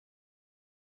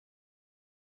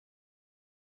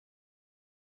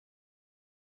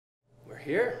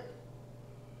here.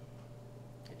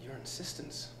 At your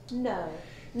insistence.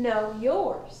 No,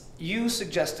 yours. You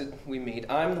suggested we meet.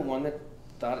 I'm the one that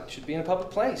thought it should be in a public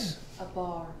place. A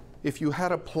bar. If you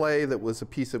had a play that was a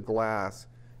piece of glass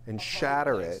and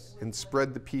shatter it and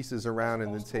spread the pieces around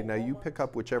and then say, now you pick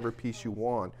up whichever piece you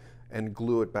want and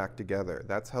glue it back together.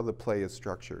 That's how the play is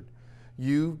structured.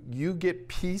 You get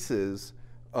pieces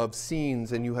of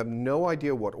scenes and you have no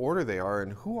idea what order they are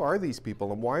and who are these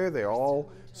people and why are they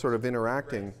all sort of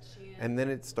interacting, and then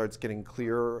it starts getting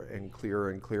clearer and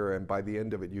clearer and clearer, and by the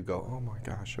end of it you go, oh my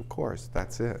gosh, of course,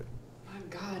 that's it. My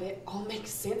God, it all makes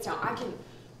sense now. I can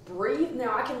breathe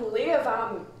now, I can live,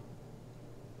 I'm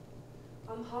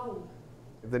home.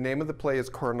 The name of the play is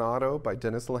Coronado by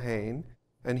Dennis Lehane,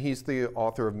 and he's the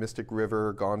author of Mystic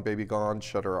River, Gone Baby Gone,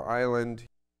 Shutter Island,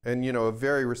 and you know, a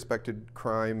very respected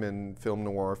crime and film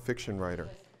noir fiction writer.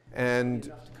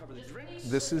 And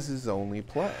this is his only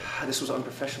play. This was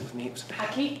unprofessional of me. It was a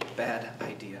bad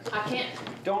idea. I can't.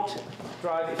 Don't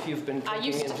drive if you've been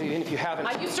drinking, and if you haven't.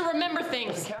 I used to remember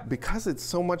things. Because it's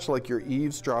so much like you're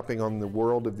eavesdropping on the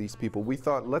world of these people, we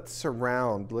thought, let's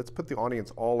put the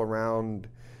audience all around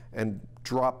and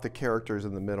drop the characters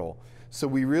in the middle. So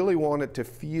we really want it to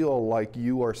feel like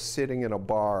you are sitting in a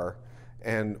bar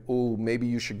and, oh, maybe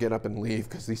you should get up and leave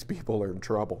because these people are in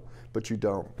trouble, but you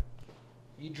don't.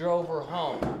 You drove her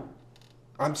home.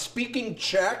 I'm speaking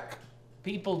Czech.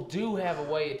 People do have a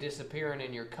way of disappearing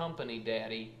in your company,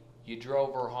 Daddy. You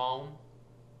drove her home?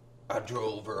 I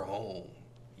drove her home,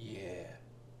 yeah.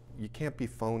 You can't be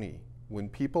phony. When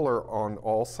people are on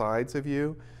all sides of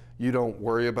you, you don't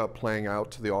worry about playing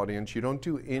out to the audience. You don't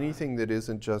do anything that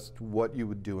isn't just what you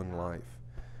would do in life.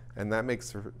 And that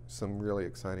makes for some really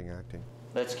exciting acting.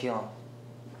 Let's kill him.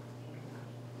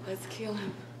 Let's kill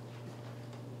him.